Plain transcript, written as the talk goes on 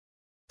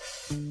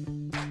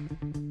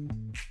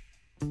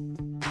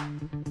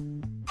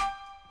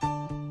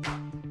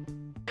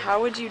How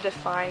would you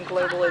define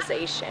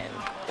globalization?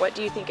 What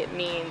do you think it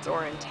means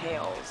or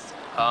entails?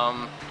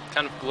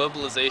 Kind of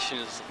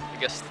globalization is, I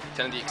guess,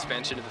 kind of the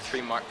expansion of the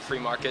free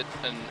market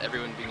and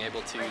everyone being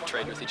able to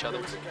trade with each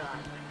other.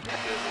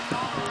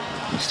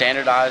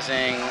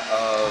 Standardizing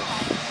of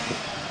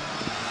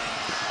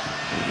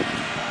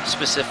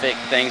specific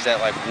things that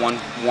like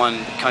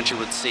one country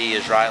would see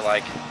as right,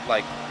 like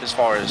as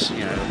far as,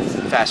 you know,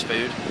 fast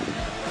food.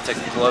 To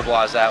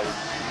globalize that would,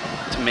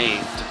 to me,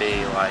 to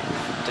be like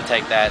to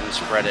take that and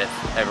spread it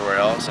everywhere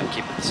else and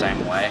keep it the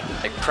same way.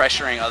 Like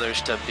pressuring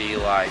others to be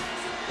like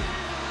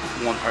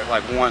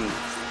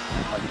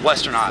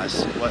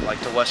westernized,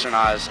 to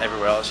westernize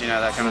everywhere else, you know,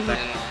 that kind of thing.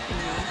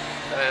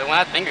 When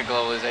I think of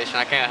globalization,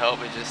 I can't help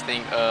but just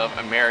think of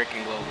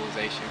American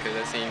globalization, because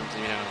it seems,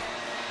 you know,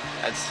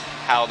 that's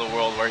how the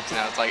world works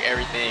now. It's like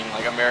everything,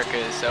 like America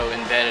is so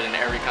embedded in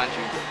every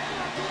country.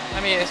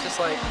 I mean, it's just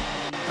like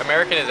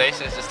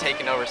Americanization is just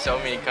taking over so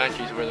many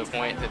countries, where the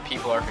point that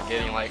people are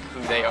forgetting like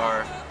who they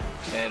are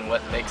and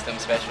what makes them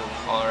special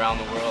all around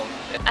the world.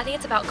 I think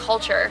it's about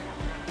culture.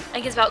 I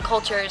think it's about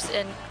cultures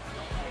and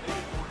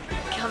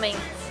coming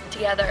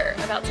together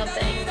about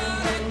something.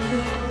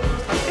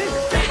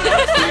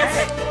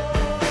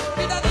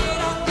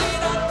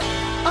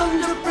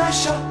 Under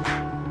pressure.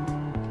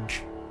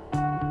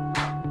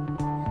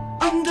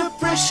 Under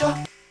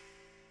pressure.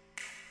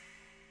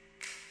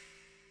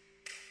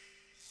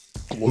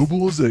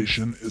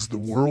 Globalization is the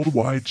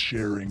worldwide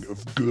sharing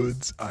of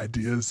goods,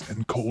 ideas,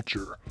 and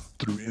culture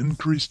through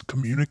increased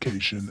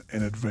communication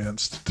and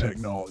advanced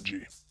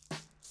technology.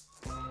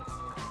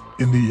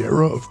 In the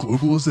era of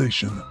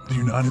globalization, the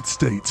United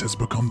States has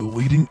become the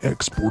leading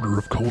exporter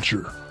of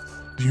culture.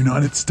 The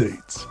United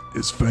States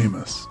is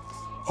famous.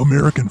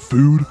 American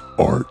food,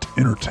 art,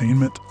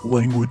 entertainment,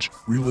 language,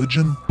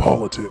 religion,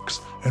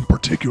 politics, and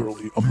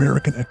particularly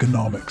American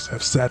economics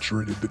have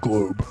saturated the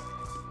globe.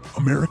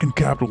 American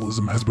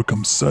capitalism has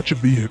become such a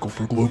vehicle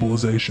for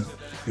globalization,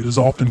 it is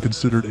often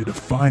considered a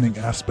defining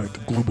aspect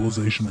of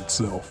globalization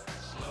itself.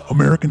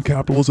 American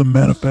capitalism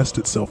manifests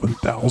itself in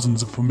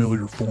thousands of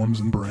familiar forms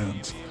and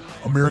brands.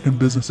 American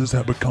businesses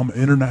have become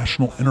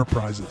international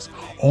enterprises,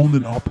 owned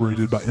and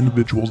operated by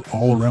individuals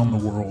all around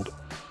the world.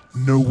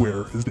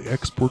 Nowhere is the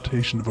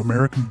exportation of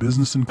American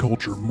business and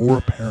culture more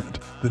apparent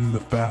than in the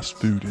fast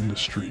food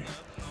industry.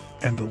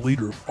 And the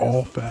leader of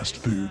all fast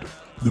food,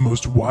 the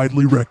most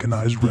widely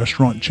recognized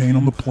restaurant chain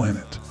on the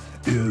planet,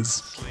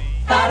 is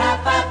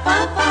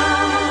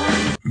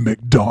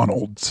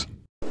McDonald's.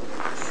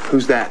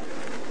 Who's that?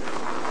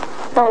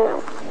 Don't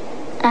know.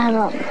 I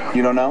don't know.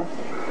 You don't know?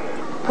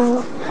 I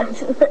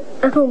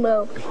don't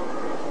know.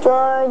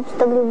 George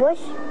W. Bush?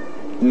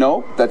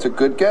 Nope, that's a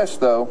good guess,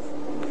 though.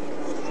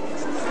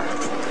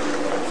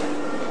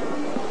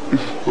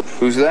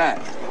 Who's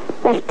that?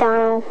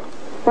 McDonald.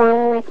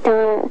 Ronald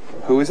McDonald.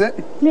 Who is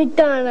it?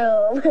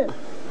 McDonald.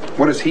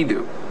 What does he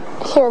do?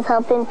 He was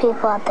helping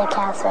people at the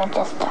cash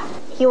register.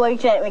 He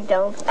works at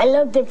McDonald's. I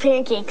love the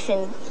pancakes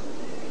and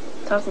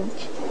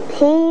sausage.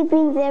 He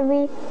brings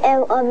every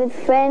of his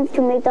friends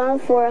to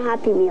McDonald's for a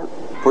Happy Meal.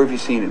 Where have you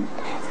seen him?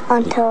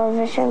 On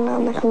television,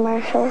 on the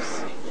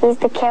commercials. He's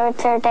the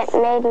character that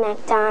made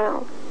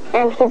McDonald's.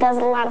 And he does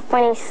a lot of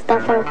funny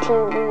stuff on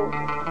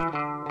TV.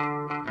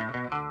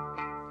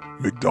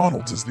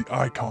 McDonald's is the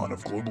icon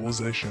of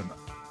globalization.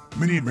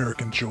 Many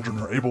American children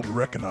are able to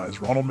recognize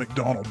Ronald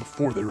McDonald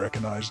before they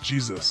recognize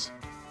Jesus.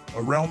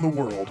 Around the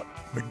world,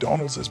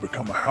 McDonald's has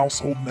become a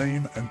household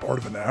name and part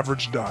of an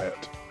average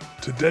diet.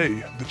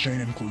 Today, the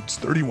chain includes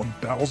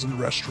 31,000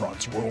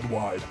 restaurants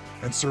worldwide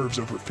and serves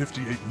over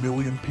 58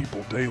 million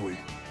people daily.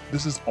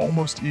 This is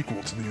almost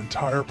equal to the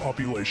entire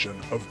population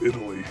of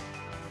Italy.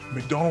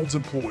 McDonald's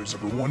employs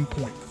over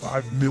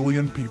 1.5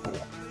 million people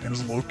and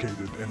is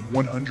located in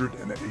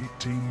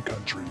 118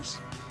 countries.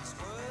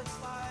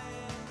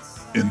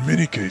 In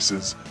many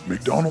cases,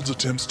 McDonald's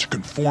attempts to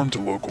conform to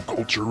local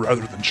culture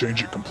rather than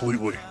change it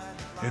completely.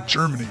 In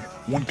Germany,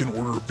 one can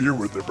order a beer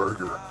with their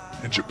burger.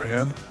 In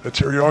Japan, a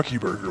teriyaki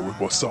burger with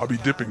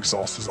wasabi dipping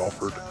sauce is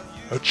offered.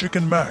 A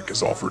chicken mac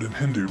is offered in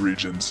Hindu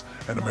regions,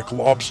 and a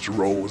McLobster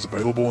roll is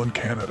available in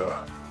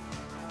Canada.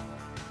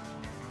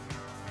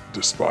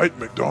 Despite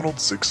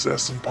McDonald's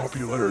success and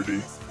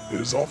popularity, it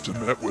is often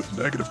met with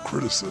negative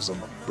criticism,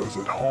 both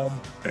at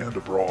home and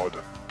abroad.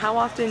 How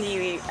often do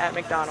you eat at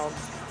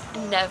McDonald's?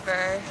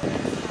 Never.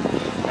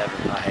 Never,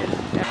 I hate it.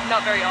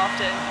 Not very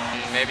often.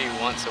 Maybe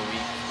once a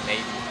week,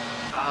 maybe.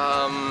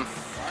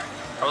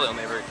 Probably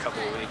only every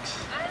couple of weeks.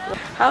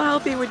 How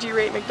healthy would you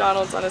rate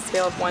McDonald's on a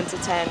scale of 1 to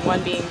 10?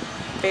 1 being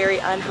very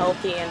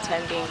unhealthy and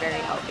 10 being very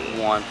healthy.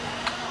 1.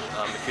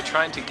 If you're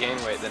trying to gain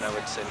weight, then I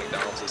would say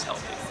McDonald's is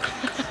healthy.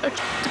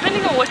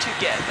 Depending on what you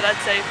get, but I'd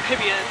say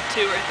maybe a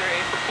 2 or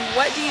 3.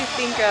 What do you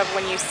think of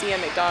when you see a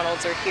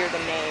McDonald's or hear the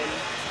name?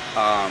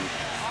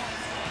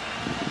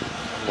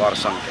 A lot of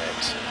sun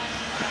cakes.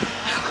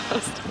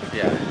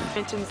 Yeah.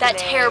 That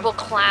terrible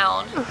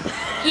clown.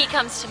 He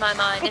comes to my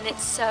mind, and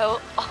it's so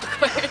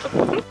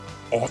awkward.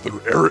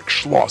 Author Eric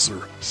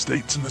Schlosser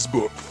states in his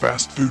book,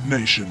 Fast Food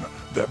Nation,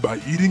 that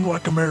by eating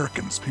like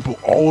Americans, people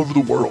all over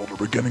the world are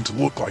beginning to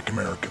look like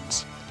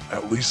Americans,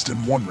 at least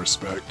in one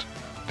respect.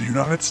 The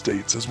United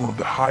States has one of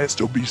the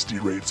highest obesity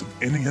rates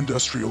of any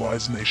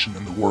industrialized nation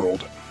in the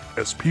world.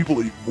 As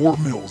people eat more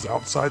meals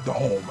outside the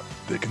home,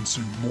 they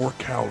consume more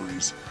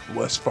calories,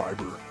 less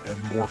fiber,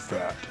 and more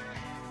fat.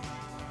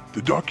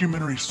 The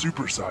documentary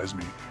Super Size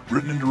Me,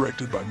 written and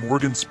directed by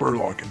Morgan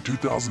Spurlock in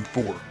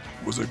 2004,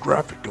 was a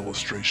graphic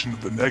illustration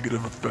of the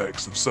negative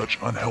effects of such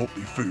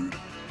unhealthy food.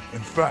 In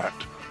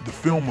fact, the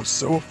film was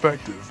so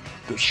effective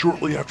that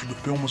shortly after the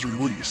film was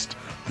released,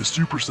 the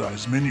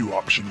supersized menu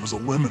option was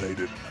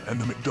eliminated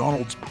and the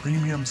McDonald's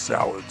premium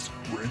salads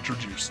were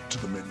introduced to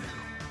the menu.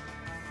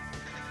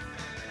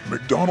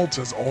 McDonald's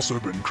has also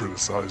been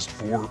criticized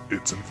for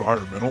its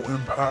environmental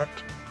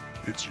impact,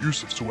 its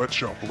use of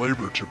sweatshop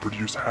labor to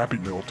produce Happy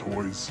Meal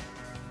toys,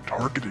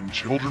 targeting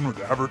children with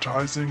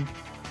advertising,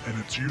 and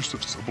its use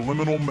of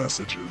subliminal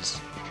messages.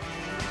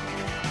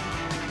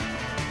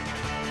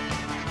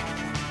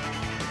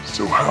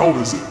 So how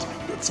is it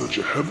that such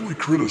a heavily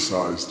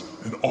criticized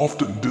and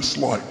often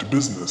disliked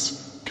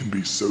business can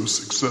be so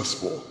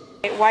successful?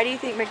 Why do you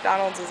think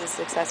McDonald's is a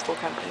successful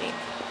company?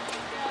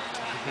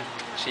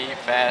 Cheap,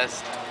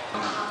 fast.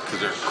 Because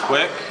they're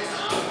quick,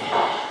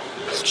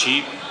 it's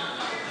cheap,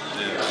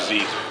 and it's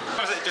easy.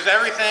 Just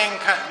everything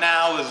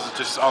now is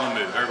just on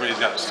the move. Everybody's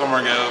got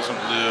somewhere to go,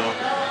 something to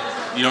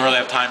do. You don't really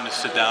have time to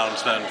sit down and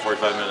spend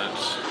 45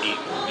 minutes, eat.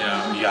 You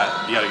know, you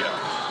gotta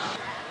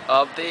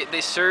go.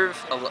 They serve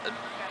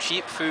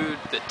cheap food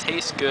that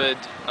tastes good,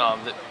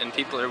 and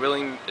people are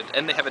willing,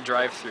 and they have a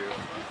drive-through,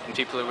 and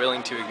people are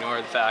willing to ignore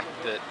the fact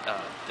that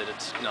that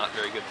it's not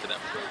very good for them.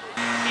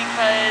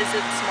 Because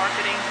it's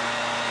marketing.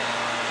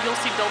 You'll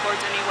see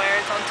billboards anywhere,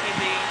 it's on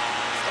TV,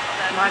 stuff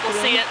like that.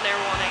 People see it and they're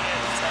wanting it.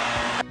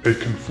 So. A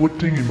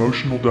conflicting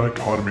emotional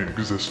dichotomy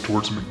exists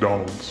towards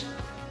McDonald's.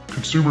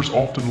 Consumers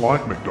often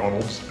like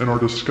McDonald's and are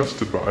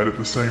disgusted by it at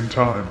the same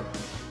time.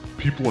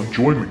 People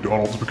enjoy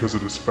McDonald's because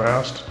it is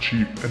fast,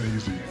 cheap, and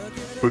easy,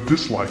 but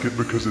dislike it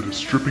because it is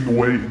stripping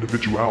away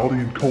individuality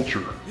and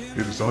culture.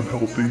 It is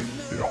unhealthy,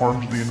 it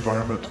harms the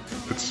environment,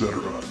 etc.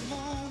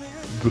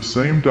 The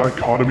same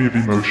dichotomy of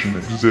emotion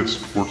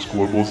exists towards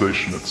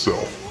globalization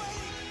itself.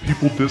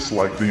 People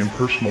dislike the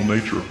impersonal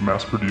nature of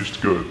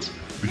mass-produced goods,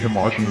 the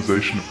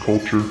homogenization of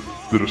culture,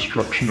 the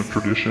destruction of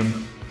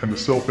tradition, and the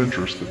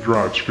self-interest that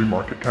drives free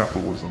market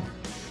capitalism.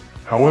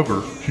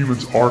 However,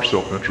 humans are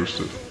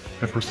self-interested,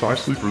 and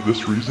precisely for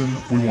this reason,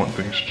 we want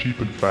things cheap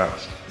and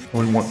fast,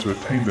 and we want to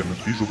attain them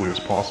as easily as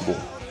possible.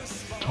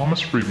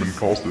 Thomas Friedman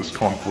calls this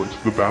conflict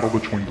the battle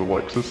between the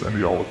Lexus and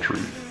the olive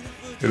tree.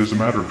 It is a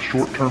matter of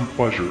short-term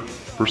pleasure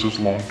versus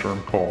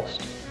long-term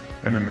cost,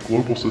 and in a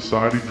global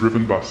society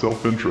driven by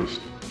self-interest,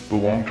 the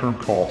long-term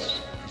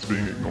cost is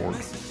being ignored.